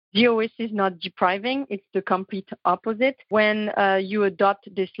Zero waste is not depriving, it's the complete opposite. When you adopt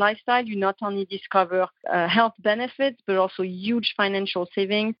this lifestyle, you not only discover health benefits, but also huge financial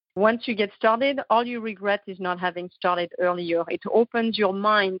savings. Once you get started, all you regret is not having started earlier. It opens your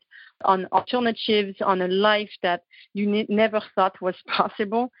mind on alternatives, on a life that you never thought was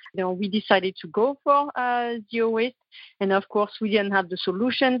possible. We decided to go for zero waste. And of course, we didn't have the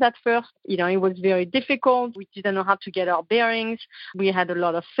solutions at first. It was very difficult. We didn't know how to get our bearings. We had a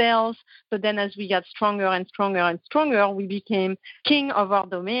lot of fails. But then as we got stronger and stronger and stronger, we became king of our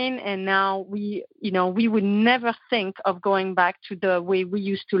domain. And now we would never think of going back to the way we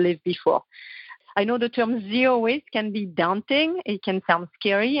used to live before. I know the term zero waste can be daunting. It can sound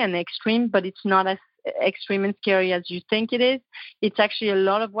scary and extreme, but it's not as extreme and scary as you think it is. It's actually a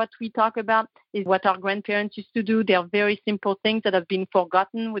lot of what we talk about is what our grandparents used to do. They are very simple things that have been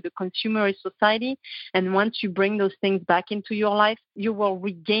forgotten with the consumerist society. And once you bring those things back into your life, you will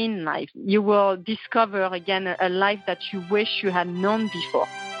regain life. You will discover again a life that you wish you had known before.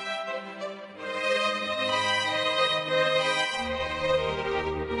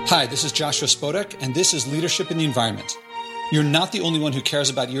 Hi, this is Joshua Spodek, and this is Leadership in the Environment. You're not the only one who cares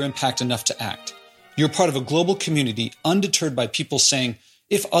about your impact enough to act. You're part of a global community undeterred by people saying,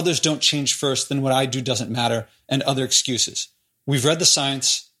 if others don't change first, then what I do doesn't matter, and other excuses. We've read the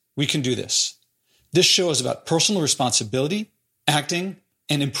science. We can do this. This show is about personal responsibility, acting,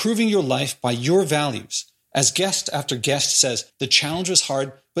 and improving your life by your values. As guest after guest says, the challenge was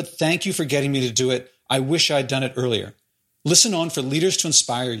hard, but thank you for getting me to do it. I wish I'd done it earlier. Listen on for leaders to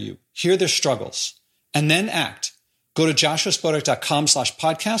inspire you, hear their struggles, and then act. Go to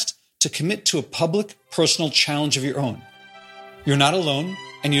joshuaspodek.com/podcast to commit to a public, personal challenge of your own. You're not alone,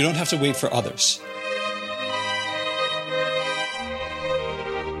 and you don't have to wait for others.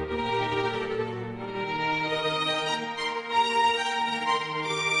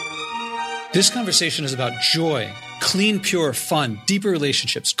 This conversation is about joy, clean, pure, fun, deeper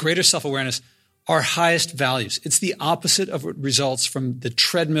relationships, greater self-awareness, our highest values. It's the opposite of what results from the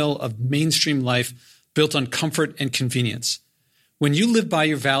treadmill of mainstream life built on comfort and convenience. When you live by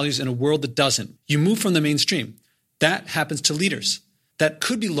your values in a world that doesn't, you move from the mainstream. That happens to leaders. That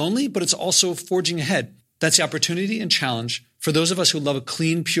could be lonely, but it's also forging ahead. That's the opportunity and challenge for those of us who love a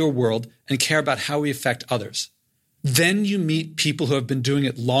clean, pure world and care about how we affect others. Then you meet people who have been doing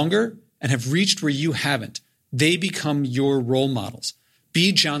it longer and have reached where you haven't. They become your role models.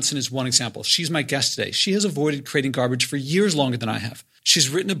 Bea Johnson is one example. She's my guest today. She has avoided creating garbage for years longer than I have. She's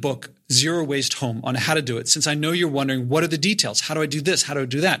written a book, Zero Waste Home, on how to do it. Since I know you're wondering, what are the details? How do I do this? How do I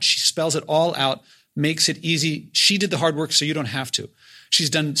do that? She spells it all out, makes it easy. She did the hard work so you don't have to. She's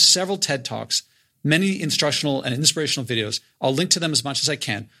done several TED Talks, many instructional and inspirational videos. I'll link to them as much as I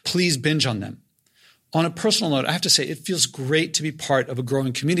can. Please binge on them. On a personal note, I have to say, it feels great to be part of a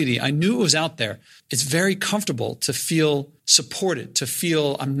growing community. I knew it was out there. It's very comfortable to feel supported, to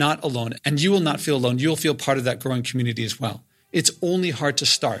feel I'm not alone. And you will not feel alone. You'll feel part of that growing community as well. It's only hard to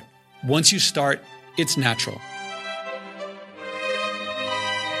start. Once you start, it's natural.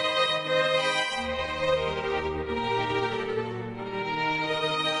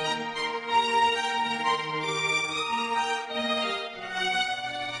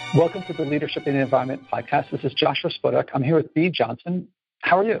 Welcome to the Leadership in the Environment podcast. This is Joshua Spodek. I'm here with Bea Johnson.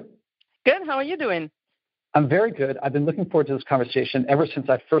 How are you? Good. How are you doing? I'm very good. I've been looking forward to this conversation ever since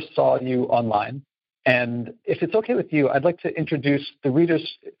I first saw you online. And if it's okay with you, I'd like to introduce the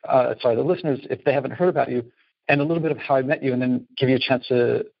listeners, if they haven't heard about you, and a little bit of how I met you, and then give you a chance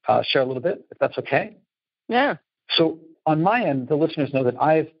to share a little bit, if that's okay. Yeah. So on my end, the listeners know that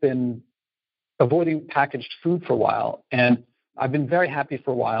I've been avoiding packaged food for a while, and I've been very happy for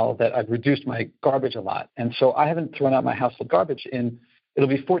a while that I've reduced my garbage a lot. And so I haven't thrown out my household garbage it'll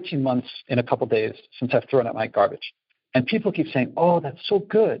be 14 months in a couple days since I've thrown out my garbage. And people keep saying, oh, that's so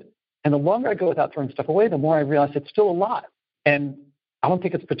good. And the longer I go without throwing stuff away, the more I realize it's still a lot. And I don't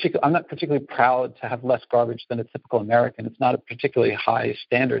think I'm not particularly proud to have less garbage than a typical American. It's not a particularly high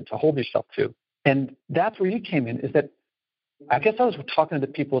standard to hold yourself to. And that's where you came in, is that I guess I was talking to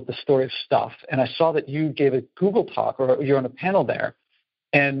the people at the Story of Stuff, and I saw that you gave a Google talk, or you're on a panel there,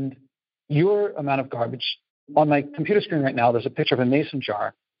 and your amount of garbage, on my computer screen right now, there's a picture of a mason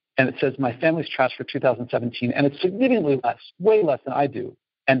jar, and it says my family's trash for 2017, and it's significantly less, way less than I do.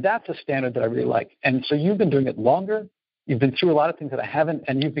 And that's a standard that I really like. And so you've been doing it longer. You've been through a lot of things that I haven't,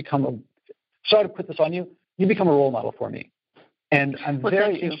 and you've become sorry to put this on you, you become a role model for me. And I'm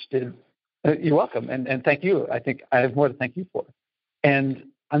very interested. You're welcome. And thank you. I think I have more to thank you for. And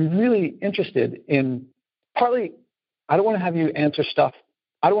I'm really interested in partly, I don't want to have you answer stuff.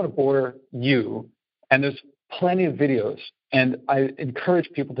 I don't want to bore you. And there's plenty of videos And I encourage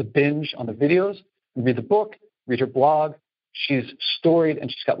people to binge on the videos, read the book, read her blog. She's storied and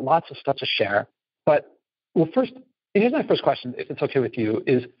she's got lots of stuff to share. But, well, first, here's my first question, if it's okay with you,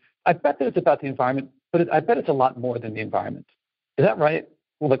 is I bet that it's about the environment, but I bet it's a lot more than the environment. Is that right?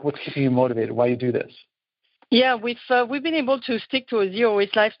 Well, like, what's keeping you motivated? Why you do this? Yeah, we've been able to stick to a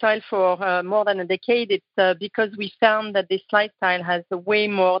zero-waste lifestyle for more than a decade. It's because we found that this lifestyle has a way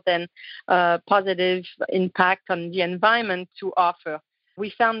more than positive impact on the environment to offer.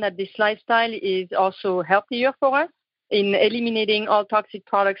 We found that this lifestyle is also healthier for us in eliminating all toxic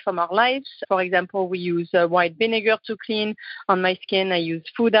products from our lives. For example, we use white vinegar to clean. On my skin, I use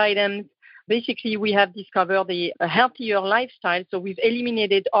food items. Basically, we have discovered a healthier lifestyle, so we've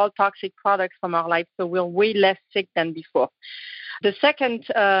eliminated all toxic products from our life, so we're way less sick than before. The second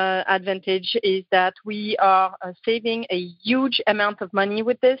advantage is that we are saving a huge amount of money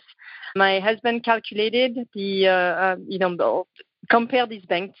with this. My husband calculated compare these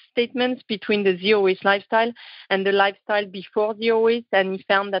bank statements between the zero-waste lifestyle and the lifestyle before zero-waste, and he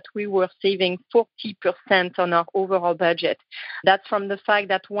found that we were saving 40% on our overall budget. That's from the fact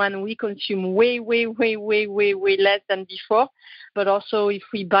that, one, we consume way less than before, but also if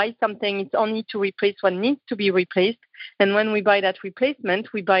we buy something, it's only to replace what needs to be replaced. And when we buy that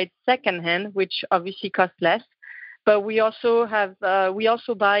replacement, we buy it secondhand, which obviously costs less. But we also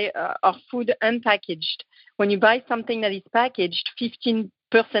buy our food unpackaged. When you buy something that is packaged, 15%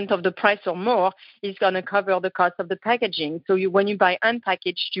 of the price or more is going to cover the cost of the packaging. So when you buy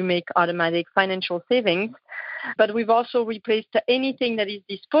unpackaged, you make automatic financial savings. But we've also replaced anything that is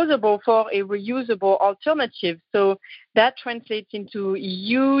disposable for a reusable alternative. So that translates into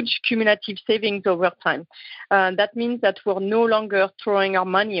huge cumulative savings over time. That means that we're no longer throwing our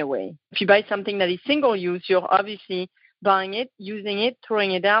money away. If you buy something that is single-use, you're obviously buying it, using it,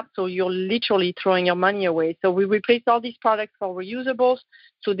 throwing it out, so you're literally throwing your money away. So we replaced all these products for reusables,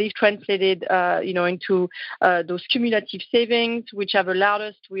 so they've translated, into those cumulative savings, which have allowed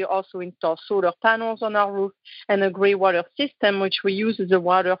us to also install solar panels on our roof and a gray water system, which we use the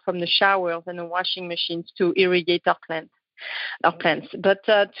water from the showers and the washing machines to irrigate our plants. But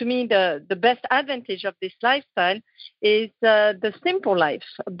to me, the best advantage of this lifestyle is the simple life.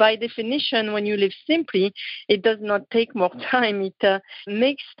 By definition, when you live simply, it does not take more time. It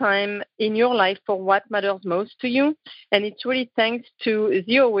makes time in your life for what matters most to you. And it's really thanks to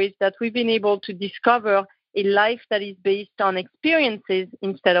Zero Waste that we've been able to discover a life that is based on experiences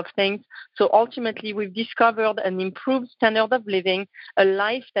instead of things. So ultimately, we've discovered an improved standard of living, a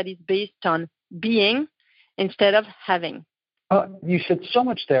life that is based on being instead of having. You said so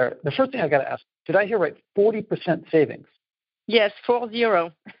much there. The first thing I got to ask, did I hear right? 40% savings. Yes, 40. So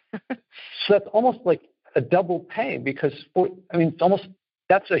that's almost like a double pay because,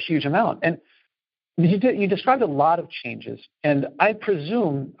 that's a huge amount. And you described a lot of changes. And I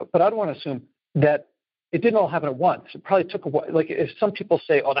presume, but I don't want to assume that it didn't all happen at once. It probably took a while. Like if some people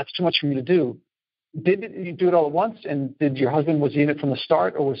say, oh, that's too much for me to do. Did you do it all at once? And did your husband, was he in it from the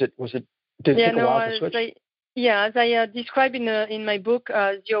start or did it take a while to switch? As I describe in my book,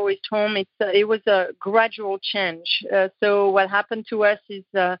 Zero Waste Home, it was a gradual change. So what happened to us is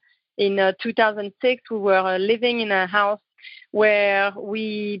in 2006, we were living in a house where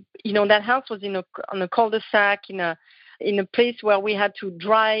that house was on a cul-de-sac in a place where we had to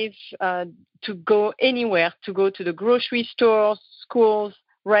drive to go anywhere, to go to the grocery stores, schools,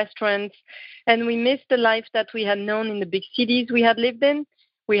 restaurants, and we missed the life that we had known in the big cities we had lived in.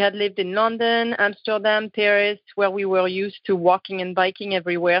 We had lived in London, Amsterdam, Paris, where we were used to walking and biking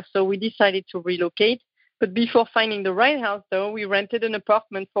everywhere. So we decided to relocate. But before finding the right house, though, we rented an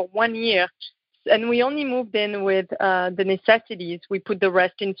apartment for 1 year. And we only moved in with the necessities. We put the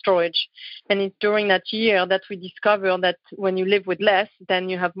rest in storage. And it's during that year that we discovered that when you live with less, then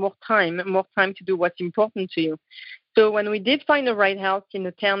you have more time to do what's important to you. So when we did find the right house in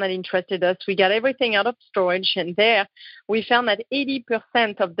the town that interested us, we got everything out of storage, and there we found that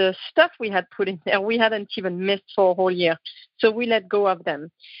 80% of the stuff we had put in there, we hadn't even missed for a whole year. So we let go of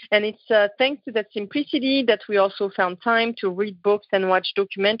them. And it's thanks to that simplicity that we also found time to read books and watch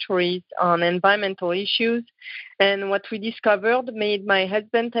documentaries on environmental issues. And what we discovered made my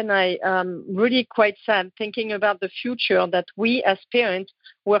husband and I really quite sad, thinking about the future that we as parents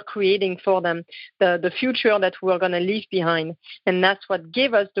were creating for them, the future that we're going to leave behind. And that's what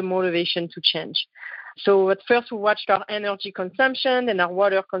gave us the motivation to change. So at first we watched our energy consumption and our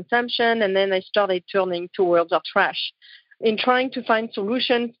water consumption, and then I started turning towards our trash. In trying to find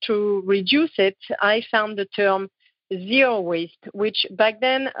solutions to reduce it, I found the term zero waste, which back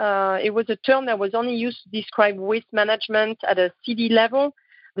then it was a term that was only used to describe waste management at a city level.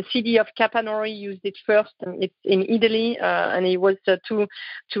 The city of Capanori used it first. It's in Italy, and it was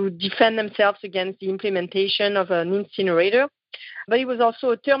to defend themselves against the implementation of an incinerator. But it was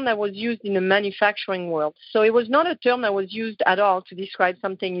also a term that was used in the manufacturing world. So it was not a term that was used at all to describe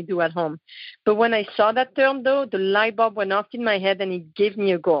something you do at home. But when I saw that term, though, the light bulb went off in my head and it gave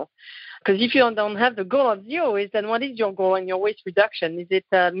me a goal. Because if you don't have the goal of zero waste, then what is your goal in your waste reduction? Is it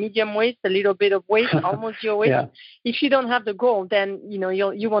medium waste, a little bit of waste, almost zero waste? Yeah. If you don't have the goal, then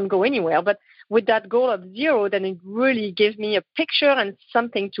you won't go anywhere. But with that goal of zero, then it really gives me a picture and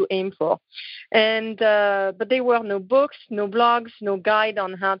something to aim for. And but there were no books, no blogs, no guide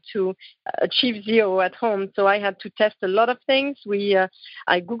on how to achieve zero at home. So I had to test a lot of things.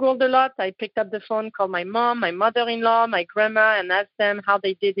 I Googled a lot. I picked up the phone, called my mom, my mother-in-law, my grandma, and asked them how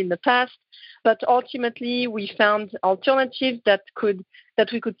they did in the past. But ultimately, we found alternatives that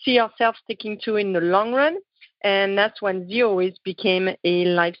we could see ourselves sticking to in the long run. And that's when zero waste became a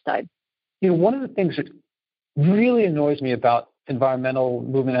lifestyle. One of the things that really annoys me about environmental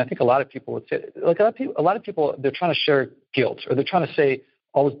movement, I think a lot of people would say, like a lot of people, they're trying to share guilt or they're trying to say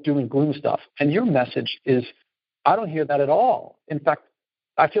all this doom and gloom stuff. And your message is, I don't hear that at all. In fact,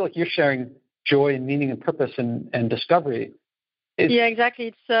 I feel like you're sharing joy and meaning and purpose and discovery. Yeah, exactly.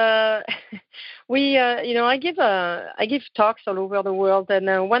 It's I give talks all over the world,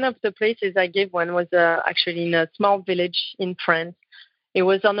 and one of the places I gave one was actually in a small village in France. It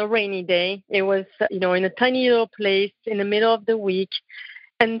was on a rainy day. It was, in a tiny little place in the middle of the week.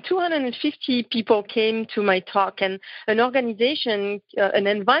 And 250 people came to my talk, and an organization, an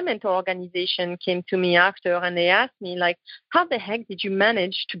environmental organization came to me after, and they asked me, like, how the heck did you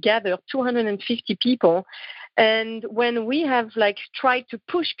manage to gather 250 people? And when we have, tried to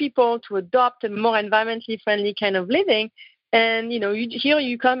push people to adopt a more environmentally friendly kind of living, and, here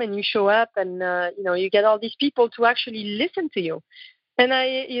you come and you show up and, you get all these people to actually listen to you. And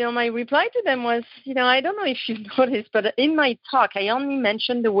my reply to them was, I don't know if you've noticed, but in my talk, I only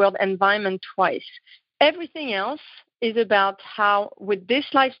mentioned the word environment twice. Everything else is about how, with this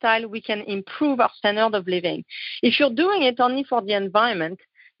lifestyle, we can improve our standard of living. If you're doing it only for the environment,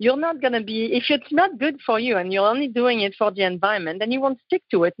 you're not going to be, if it's not good for you and you're only doing it for the environment, then you won't stick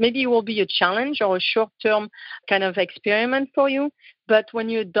to it. Maybe it will be a challenge or a short-term kind of experiment for you. But when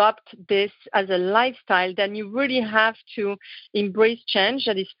you adopt this as a lifestyle, then you really have to embrace change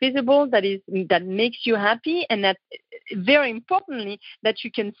that is feasible, that makes you happy, and that, very importantly, that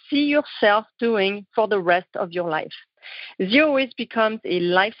you can see yourself doing for the rest of your life. Zero waste becomes a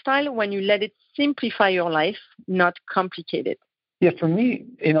lifestyle when you let it simplify your life, not complicate it. Yeah, for me,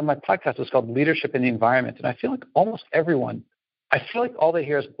 my podcast is called Leadership in the Environment, and I feel like almost everyone, all they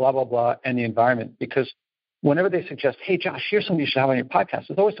hear is blah, blah, blah, and the environment, because whenever they suggest, hey, Josh, here's something you should have on your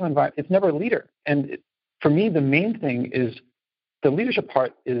podcast, it's always some environment. It's never a leader. And for me, the main thing is the leadership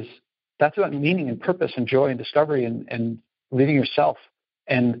part that's about meaning and purpose and joy and discovery and leading yourself.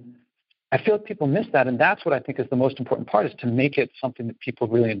 And I feel like people miss that, and that's what I think is the most important part, is to make it something that people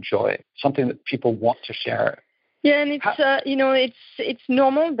really enjoy, something that people want to share. Yeah, and it's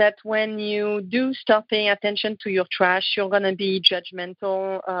normal that when you do start paying attention to your trash, you're going to be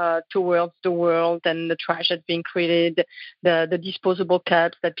judgmental towards the world and the trash that's being created, the disposable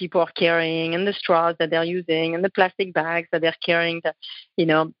cups that people are carrying, and the straws that they're using, and the plastic bags that they're carrying,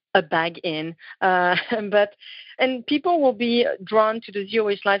 a bag in. And people will be drawn to the zero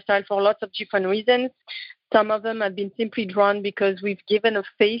waste lifestyle for lots of different reasons. Some of them have been simply drawn because we've given a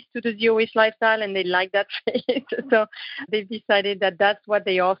face to the zero waste lifestyle and they like that face. So they've decided that that's what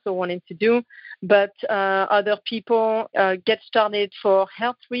they also wanted to do. But other people get started for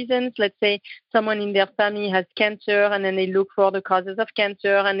health reasons. Let's say someone in their family has cancer, and then they look for the causes of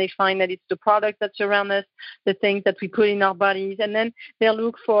cancer, and they find that it's the products that surround us, the things that we put in our bodies, and then they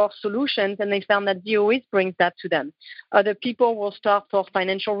look for solutions, and they found that zero waste brings that to them. Other people will start for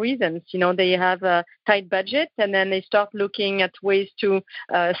financial reasons. They have a tight budget, and then they start looking at ways to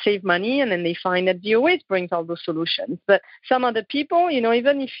save money, and then they find that zero waste brings all those solutions. But some other people,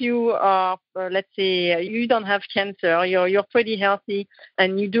 even if you are, let's say, you don't have cancer, you're pretty healthy,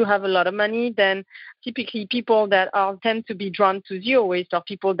 and you do have a lot of money, then typically people that tend to be drawn to zero waste are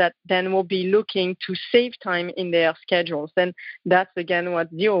people that then will be looking to save time in their schedules. And that's, again, what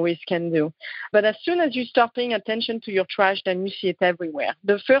zero waste can do. But as soon as you start paying attention to your trash, then you see it everywhere.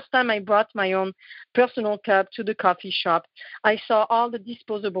 The first time I brought my own personal thermal cup to the coffee shop, I saw all the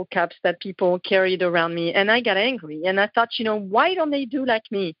disposable cups that people carried around me, and I got angry. And I thought, why don't they do like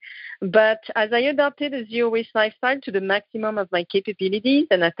me? But as I adopted a zero-waste lifestyle to the maximum of my capabilities,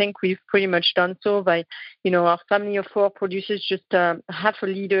 and I think we've pretty much done so by, our family of 4 produces just half a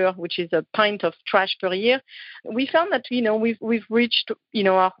liter, which is a pint of trash per year. We found that, we've reached,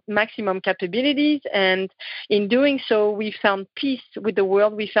 our maximum capabilities. And in doing so, we found peace with the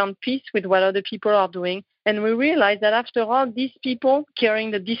world. We found peace with what other people are doing. And we realized that after all, these people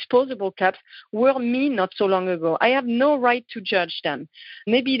carrying the disposable cups were me not so long ago. I have no right to judge them.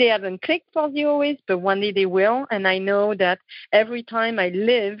 Maybe they haven't clicked for zero waste, but one day they will. And I know that every time I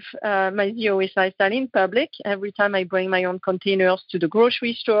live my zero waste lifestyle in public, every time I bring my own containers to the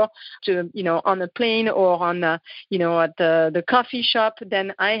grocery store, to on a plane or on at the coffee shop,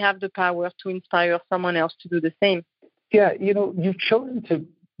 then I have the power to inspire someone else to do the same. Yeah, you've chosen to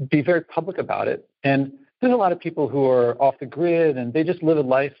be very public about it, and there's a lot of people who are off the grid and they just live a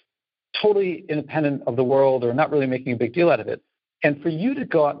life totally independent of the world or not really making a big deal out of it. And for you to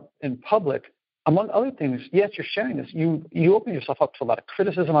go out in public, among other things, yes, you're sharing this. You open yourself up to a lot of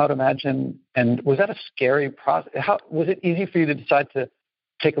criticism, I would imagine. And was that a scary process? How was it easy for you to decide to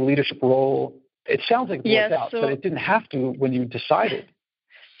take a leadership role? It sounds like it worked out, but it didn't have to when you decided.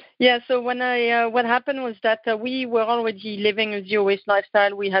 Yeah, so when what happened was that we were already living a zero-waste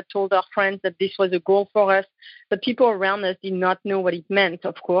lifestyle. We had told our friends that this was a goal for us, but people around us did not know what it meant,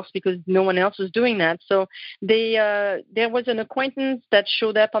 of course, because no one else was doing that. So there was an acquaintance that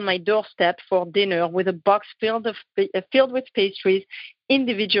showed up on my doorstep for dinner with a box filled with pastries,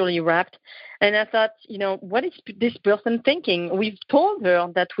 individually wrapped. And I thought, what is this person thinking? We've told her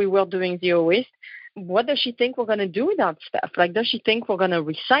that we were doing zero waste. What does she think we're going to do with that stuff? Like, does she think we're going to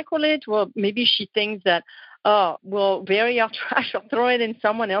recycle it? Well, maybe she thinks that, we'll bury our trash or throw it in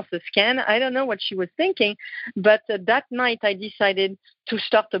someone else's can. I don't know what she was thinking. But that night, I decided to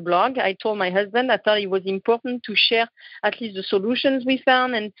start a blog. I told my husband I thought it was important to share at least the solutions we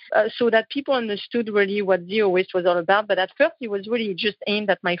found, and so that people understood really what zero waste was all about. But at first, it was really just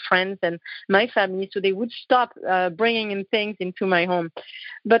aimed at my friends and my family, so they would stop bringing in things into my home.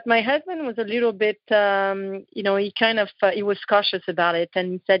 But my husband was a little bit, he was cautious about it,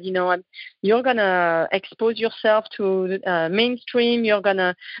 and he said, you're going to expose yourself to mainstream, you're going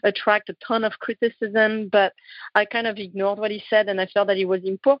to attract a ton of criticism. But I kind of ignored what he said, and I felt that it was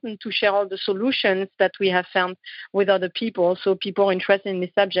important to share all the solutions that we have found with other people, so people interested in the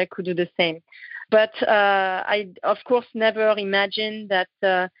subject could do the same. But I, of course, never imagined that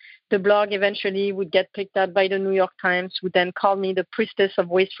the blog eventually would get picked up by the New York Times, would then call me the priestess of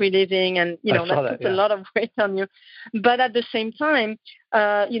waste-free living, and that puts a lot of weight on you. But at the same time,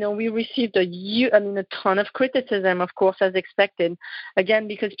 we received a ton of criticism, of course, as expected. Again,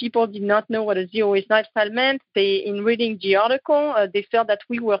 because people did not know what a zero-waste lifestyle meant. In reading the article, they felt that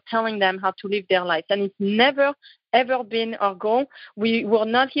we were telling them how to live their lives, and it's never ever been our goal. We were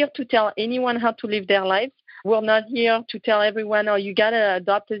not here to tell anyone how to live their lives. We're not here to tell everyone, you got to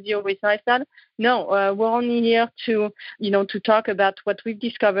adopt a zero-waste lifestyle. No, we're only here to talk about what we've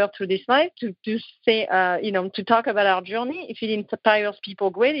discovered through this life, to say, to talk about our journey. If it inspires people,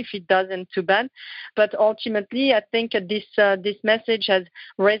 great. If it doesn't, too bad. But ultimately, I think this message has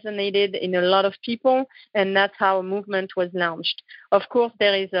resonated in a lot of people, and that's how a movement was launched. Of course,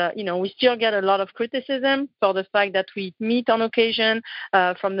 there is we still get a lot of criticism for the fact that we meet on occasion,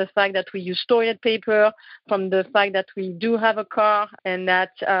 from the fact that we use toilet paper, from the fact that we do have a car, and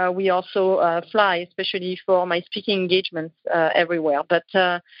that we also fly, especially for my speaking engagements everywhere. But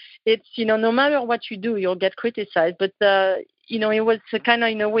it's, no matter what you do, you'll get criticized. But, it was kind of,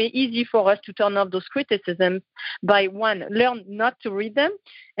 in a way, easy for us to turn off those criticisms by, one, learn not to read them,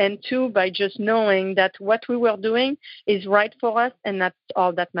 and two, by just knowing that what we were doing is right for us, and that's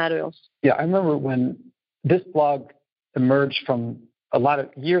all that matters. Yeah, I remember when this blog emerged from a lot of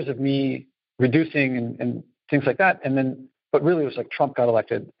years of me reducing and things like that. And then, but really it was like Trump got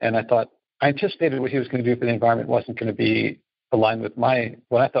elected, and I anticipated what he was going to do for the environment wasn't going to be aligned with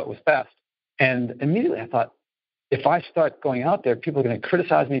what I thought was best. And immediately I thought, if I start going out there, people are going to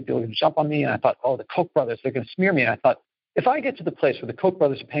criticize me, people are going to jump on me. And I thought, the Koch brothers, they're going to smear me. And I thought, if I get to the place where the Koch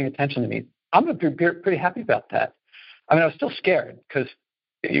brothers are paying attention to me, I'm going to be pretty happy about that. I mean, I was still scared because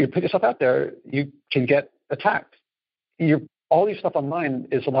you put yourself out there, you can get attacked. All your stuff online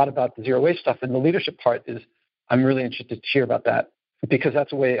is a lot about the zero waste stuff. And the leadership part is, I'm really interested to hear about that, because that's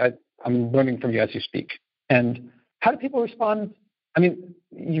the way I'm learning from you as you speak. And how do people respond? I mean,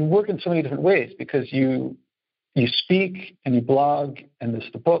 you work in so many different ways, because you speak and you blog and there's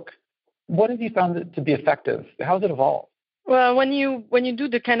the book. What have you found it to be effective? How has it evolved? Well, when you do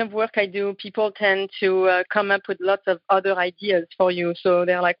the kind of work I do, people tend to come up with lots of other ideas for you. So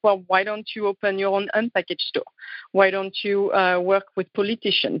they're like, well, why don't you open your own unpackaged store? Why don't you work with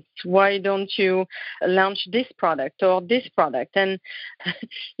politicians? Why don't you launch this product or this product? And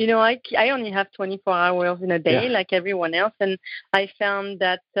I only have 24 hours in a day, like everyone else, and I found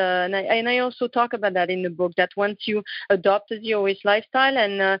that, and I also talk about that in the book, that once you adopt a zero waste lifestyle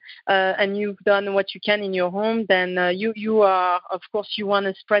and you've done what you can in your home, then you are, of course, you want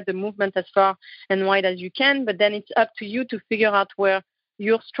to spread the movement as far and wide as you can, but then it's up to you to figure out where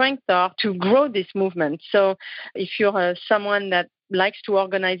your strengths are to grow this movement. So if you're someone that likes to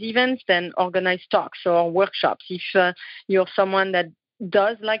organize events, then organize talks or workshops. If you're someone that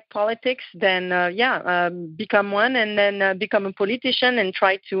does like politics, then become one, and then become a politician and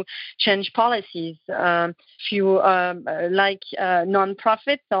try to change policies. If you like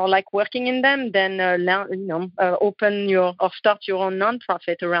nonprofits or like working in them, then open or start your own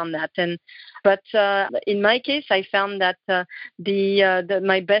nonprofit around that. But in my case, I found that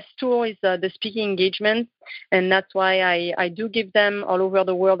my best tool is the speaking engagement, and that's why I do give them all over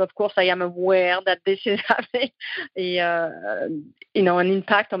the world. Of course, I am aware that this is having an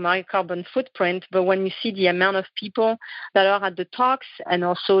impact on my carbon footprint. But when you see the amount of people that are at the talks, and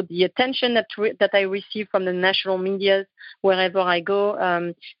also the attention that I receive from the national media wherever I go,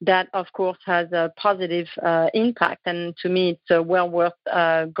 that of course has a positive impact. And to me, it's well worth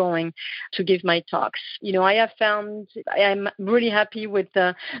going to give my talks. I have found I'm really happy with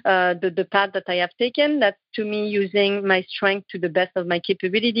the path that I have taken. That's, to me, using my strength to the best of my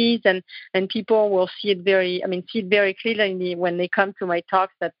capabilities, and people will see it very clearly when they come to my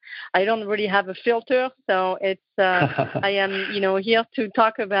talks that I don't really have a filter. So it's I am here to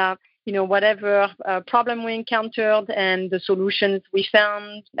talk about whatever problem we encountered and the solutions we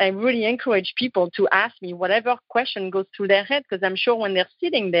found. I really encourage people to ask me whatever question goes through their head, because I'm sure when they're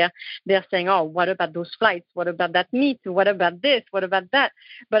sitting there, they're saying, oh, what about those flights? What about that meat? What about this? What about that?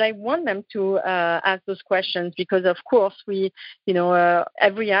 But I want them to ask those questions because, of course, we,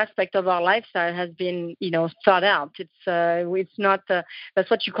 every aspect of our lifestyle has been, thought out. It's not,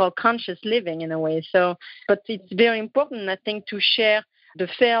 that's what you call conscious living in a way. So, but it's very important, I think, to share the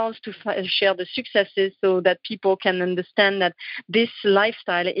fails, to share the successes, so that people can understand that this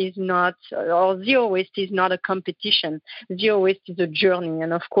lifestyle is not, or zero waste is not a competition. Zero waste is a journey.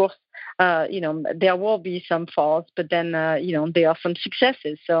 And of course, there will be some falls, but then, there are some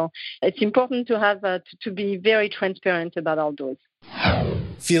successes. So it's important to have, to be very transparent about all those.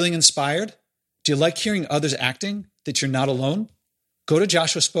 Feeling inspired? Do you like hearing others acting that you're not alone? Go to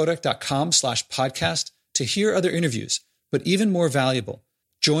joshuaspodek.com/podcast to hear other interviews. But even more valuable,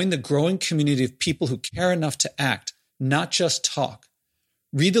 join the growing community of people who care enough to act, not just talk.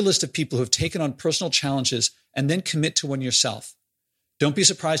 Read the list of people who have taken on personal challenges and then commit to one yourself. Don't be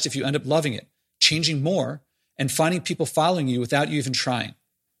surprised if you end up loving it, changing more, and finding people following you without you even trying.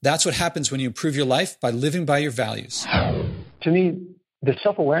 That's what happens when you improve your life by living by your values. To me, the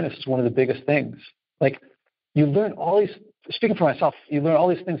self-awareness is one of the biggest things. Like, you learn all these, speaking for myself, you learn all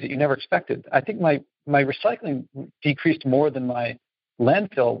these things that you never expected. I think my recycling decreased more than my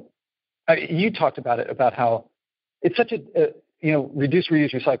landfill. You talked about it, about how it's such a reduce,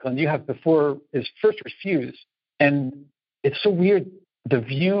 reuse, recycle, and you have before is first refuse. And it's so weird.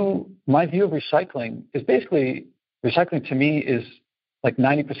 My view of recycling is basically, recycling to me is like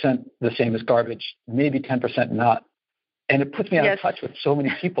 90% the same as garbage, maybe 10% not. And it puts me out of touch with so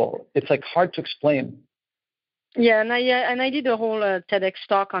many people. It's like hard to explain. Yeah, and I did a whole TEDx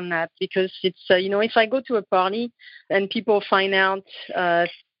talk on that, because it's if I go to a party and people find out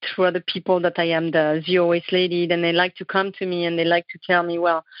through other people that I am the zero waste lady, then they like to come to me and they like to tell me,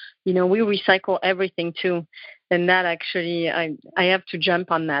 well, we recycle everything too. And that actually, I have to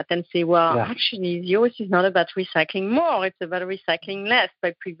jump on that and say, well, actually, zero waste is not about recycling more. It's about recycling less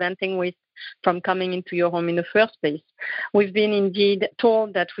by preventing waste from coming into your home in the first place. We've been indeed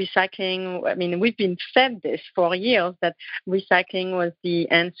told that recycling, we've been fed this for years, that recycling was the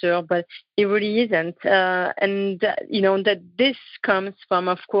answer, but it really isn't. That this comes from,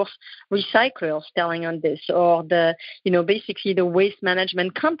 of course, recyclers telling on this, or basically the waste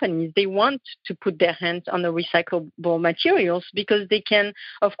management companies. They want to put their hands on the recyclable materials because they can,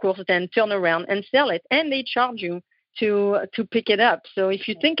 of course, then turn around and sell it, and they charge you to pick it up. So if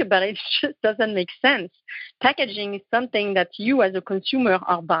you think about it, it just doesn't make sense. Packaging is something that you as a consumer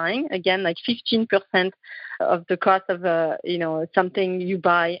are buying. Again, like 15% of the cost of something you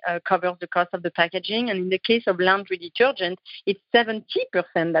buy covers the cost of the packaging. And in the case of laundry detergent, it's 70%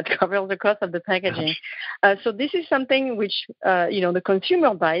 that covers the cost of the packaging. So this is something which the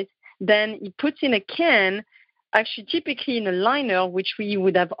consumer buys. Then he puts in a can actually typically in a liner, which we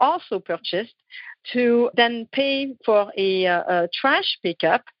would have also purchased, to then pay for a trash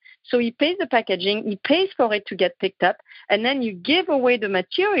pickup. So he pays the packaging, he pays for it to get picked up, and then you give away the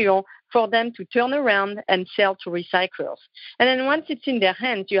material for them to turn around and sell to recyclers. And then once it's in their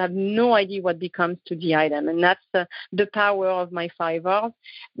hands, you have no idea what becomes to the item. And that's the power of my 5 R's.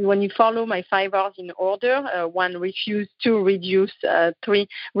 When you follow my 5 R's in order, 1, refuse, 2, reduce, 3,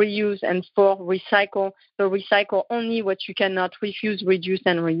 reuse, and 4, recycle. So recycle only what you cannot refuse, reduce,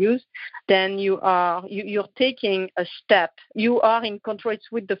 and reuse. Then you're taking a step. You are in control. It's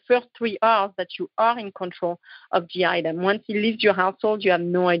with the first 3 R's that you are in control of the item. Once it leaves your household, you have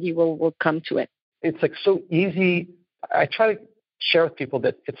no idea what will come to it. It's like so easy. I try to share with people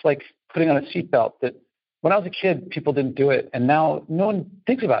that it's like putting on a seatbelt, that when I was a kid, people didn't do it. And now no one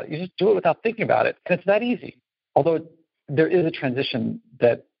thinks about it. You just do it without thinking about it. And it's that easy. Although there is a transition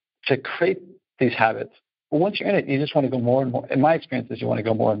that to create these habits, but once you're in it, you just want to go more and more. In my experience is you want to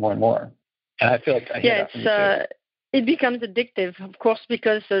go more and more and more. And I feel like I hear that from you too. It becomes addictive, of course,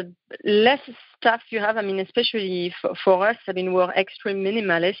 because less stuff you have. I mean, especially for us, I mean, we're extreme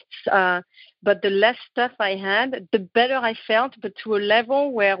minimalists, but the less stuff I had, the better I felt, but to a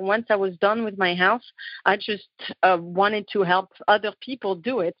level where once I was done with my house, I just wanted to help other people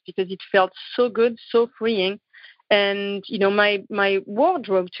do it because it felt so good, so freeing. And, you know, my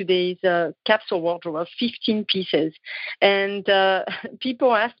wardrobe today is a capsule wardrobe of 15 pieces. And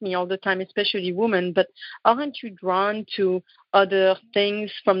people ask me all the time, especially women, but aren't you drawn to other things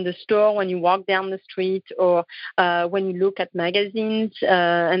from the store when you walk down the street or when you look at magazines?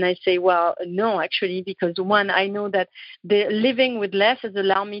 And I say, well, no, actually, because 1, I know that the living with less has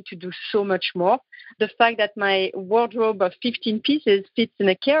allowed me to do so much more. The fact that my wardrobe of 15 pieces fits in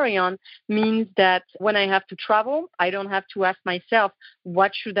a carry-on means that when I have to travel, I don't have to ask myself,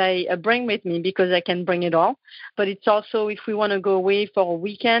 what should I bring with me? Because I can bring it all. But it's also, if we want to go away for a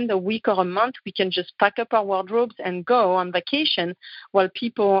weekend, a week or a month, we can just pack up our wardrobes and go on vacation while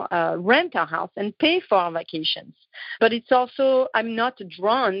people rent our house and pay for our vacations. But it's also, I'm not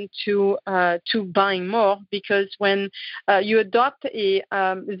drawn to buying more because when you adopt a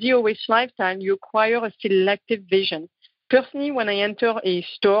zero-waste lifestyle, you acquire a selective vision. Personally, when I enter a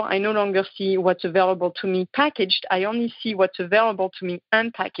store, I no longer see what's available to me packaged. I only see what's available to me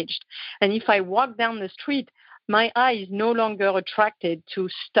unpackaged. And if I walk down the street, my eye is no longer attracted to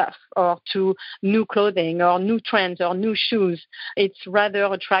stuff or to new clothing or new trends or new shoes. It's rather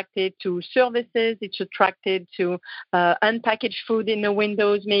attracted to services. It's attracted to unpackaged food in the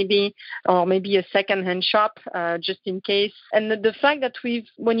windows maybe, or maybe a secondhand shop just in case. And the fact that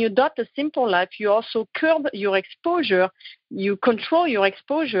when you adopt a simple life, you also curb your exposure. You control your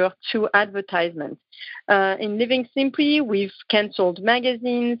exposure to advertisements. In Living Simply, we've canceled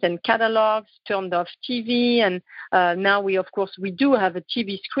magazines and catalogs, turned off TV, and now we do have a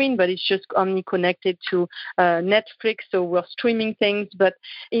TV screen, but it's just only connected to Netflix, so we're streaming things. But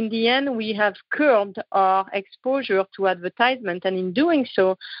in the end, we have curbed our exposure to advertisement, and in doing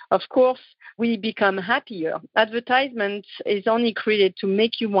so, of course, we become happier. Advertisement is only created to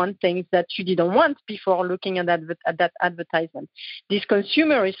make you want things that you didn't want before looking at that advertisement. This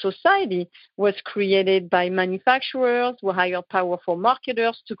consumerist society was created by manufacturers who hire powerful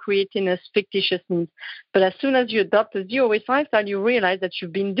marketers to create in us fictitious needs. But as soon as you adopt a zero-waste lifestyle, you realize that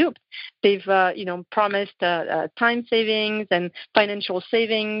you've been duped. They've promised time savings and financial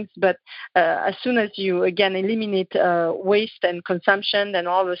savings, but as soon as you, again, eliminate waste and consumption, then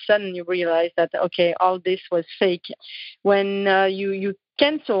all of a sudden you realize that, okay, all this was fake. When you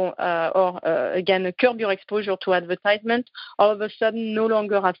cancel again, curb your exposure to advertisement, all of a sudden no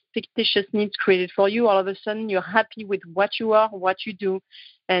longer have fictitious needs created for you. All of a sudden you're happy with what you are, what you do,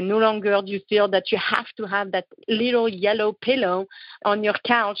 and no longer do you feel that you have to have that little yellow pillow on your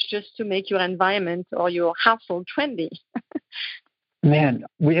couch just to make your environment or your household trendy. Man,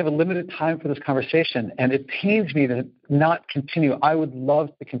 we have a limited time for this conversation, and it pains me to not continue. I would love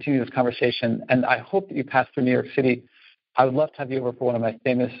to continue this conversation, and I hope that you pass through New York City. I would love to have you over for one of my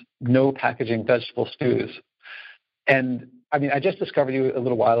famous no-packaging vegetable stews. And, I mean, I just discovered you a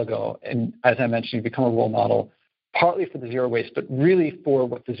little while ago, and as I mentioned, you've become a role model, partly for the zero waste, but really for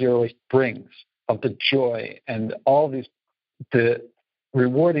what the zero waste brings, of the joy and all the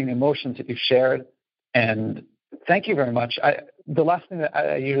rewarding emotions that you've shared. And thank you very much. The last thing that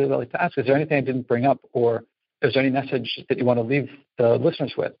I usually like to ask, is there anything I didn't bring up, or is there any message that you want to leave the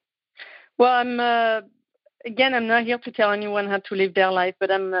listeners with? Well, I'm not here to tell anyone how to live their life, but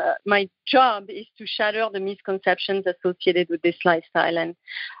my job is to shatter the misconceptions associated with this lifestyle. And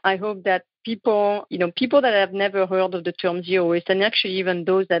I hope that people that have never heard of the term zero waste, and actually even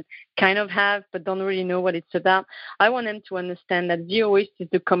those that kind of have but don't really know what it's about, I want them to understand that zero waste is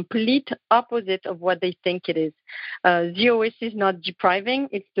the complete opposite of what they think it is. Zero waste is not depriving,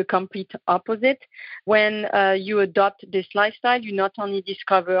 it's the complete opposite. When you adopt this lifestyle, you not only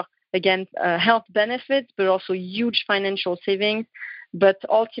discover, again, health benefits, but also huge financial savings. But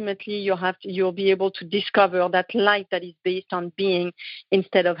ultimately, you'll be able to discover that life that is based on being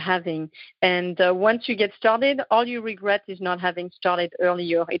instead of having. And once you get started, all you regret is not having started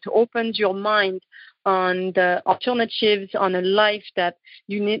earlier. It opens your mind on the alternatives, on a life that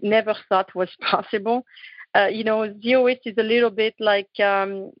you never thought was possible. Zero waste is a little bit like,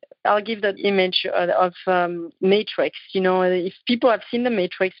 I'll give that image of Matrix. If people have seen the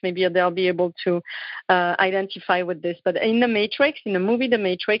Matrix, maybe they'll be able to identify with this. But in the movie The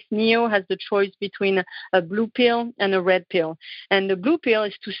Matrix, Neo has the choice between a blue pill and a red pill. And the blue pill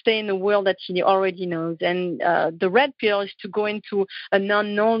is to stay in the world that he already knows. And the red pill is to go into an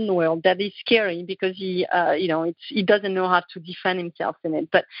unknown world that is scary because he doesn't know how to defend himself in it.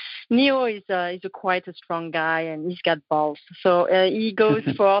 But Neo is quite a strong guy, and he's got balls. So he goes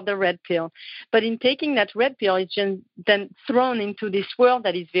for the red pill. But in taking that red pill, he's then thrown into this world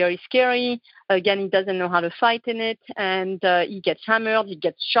that is very scary. Again, he doesn't know how to fight in it, and he gets hammered, he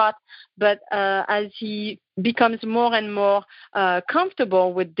gets shot. But as he becomes more and more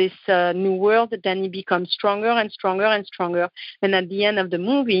comfortable with this new world, then he becomes stronger and stronger and stronger. And at the end of the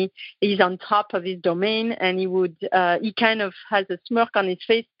movie, he's on top of his domain, and he kind of has a smirk on his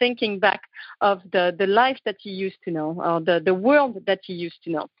face, thinking back of the life that he used to know, or the world that he used to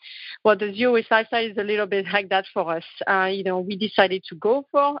know. Well, the zero waste lifestyle is a little bit like that for us. We decided to go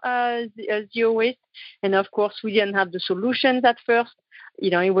for zero waste, and of course, we didn't have the solutions at first.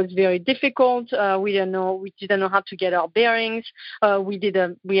 It was very difficult. We didn't know how to get our bearings.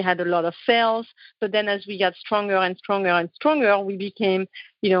 We had a lot of fails. But then as we got stronger and stronger and stronger, we became,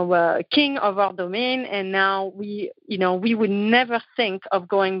 king of our domain. And now we would never think of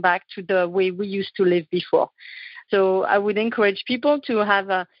going back to the way we used to live before. So I would encourage people to have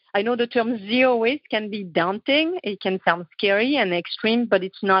I know the term zero waste can be daunting. It can sound scary and extreme, but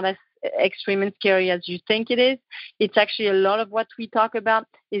it's not as extreme and scary as you think it is. It's actually a lot of what we talk about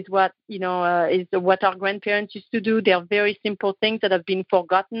is what our grandparents used to do. They are very simple things that have been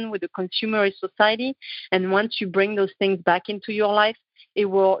forgotten with the consumerist society. And once you bring those things back into your life, you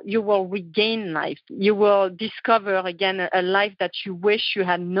will regain life. You will discover again a life that you wish you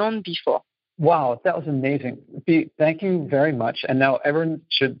had known before. Wow, that was amazing. Thank you very much. And now everyone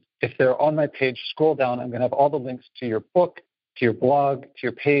should, if they're on my page, scroll down. I'm going to have all the links to your book, to your blog, to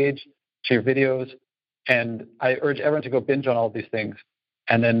your page, to your videos. And I urge everyone to go binge on all of these things.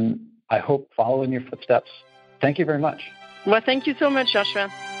 And then I hope follow in your footsteps. Thank you very much. Well, thank you so much,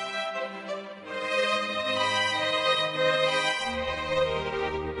 Joshua.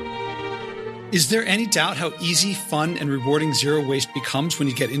 Is there any doubt how easy, fun, and rewarding zero waste becomes when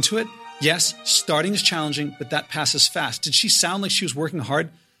you get into it? Yes, starting is challenging, but that passes fast. Did she sound like she was working hard?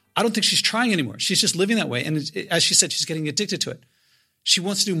 I don't think she's trying anymore. She's just living that way. And as she said, she's getting addicted to it. She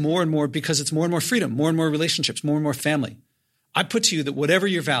wants to do more and more because it's more and more freedom, more and more relationships, more and more family. I put to you that whatever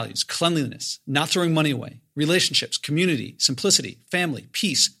your values, cleanliness, not throwing money away, relationships, community, simplicity, family,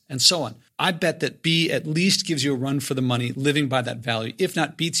 peace, and so on, I bet that B at least gives you a run for the money living by that value, if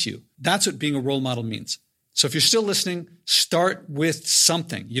not beats you. That's what being a role model means. So if you're still listening, start with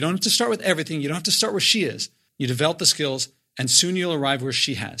something. You don't have to start with everything. You don't have to start where she is. You develop the skills, and soon you'll arrive where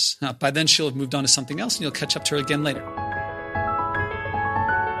she has. Now, by then, she'll have moved on to something else, and you'll catch up to her again later.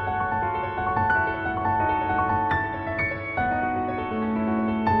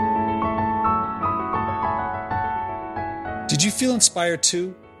 Did you feel inspired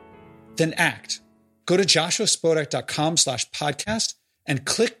too? Then act. Go to joshuaspodek.com/podcast and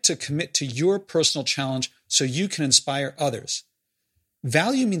click to commit to your personal challenge so you can inspire others.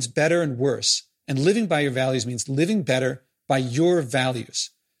 Value means better and worse, and living by your values means living better by your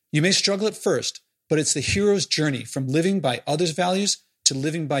values. You may struggle at first, but it's the hero's journey from living by others' values to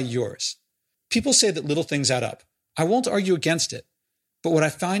living by yours. People say that little things add up. I won't argue against it, but what I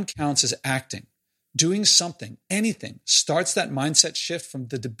find counts is acting. Doing something, anything, starts that mindset shift from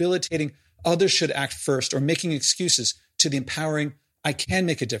the debilitating others should act first or making excuses to the empowering I can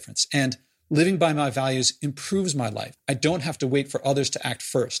make a difference, and living by my values improves my life. I don't have to wait for others to act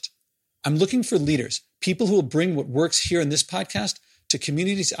first. I'm looking for leaders, people who will bring what works here in this podcast to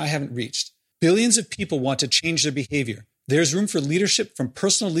communities I haven't reached. Billions of people want to change their behavior. There's room for leadership, from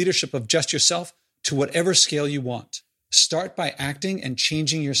personal leadership of just yourself to whatever scale you want. Start by acting and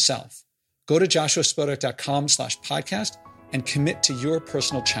changing yourself. Go to joshuaspodek.com/podcast and commit to your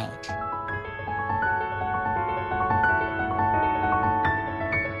personal challenge.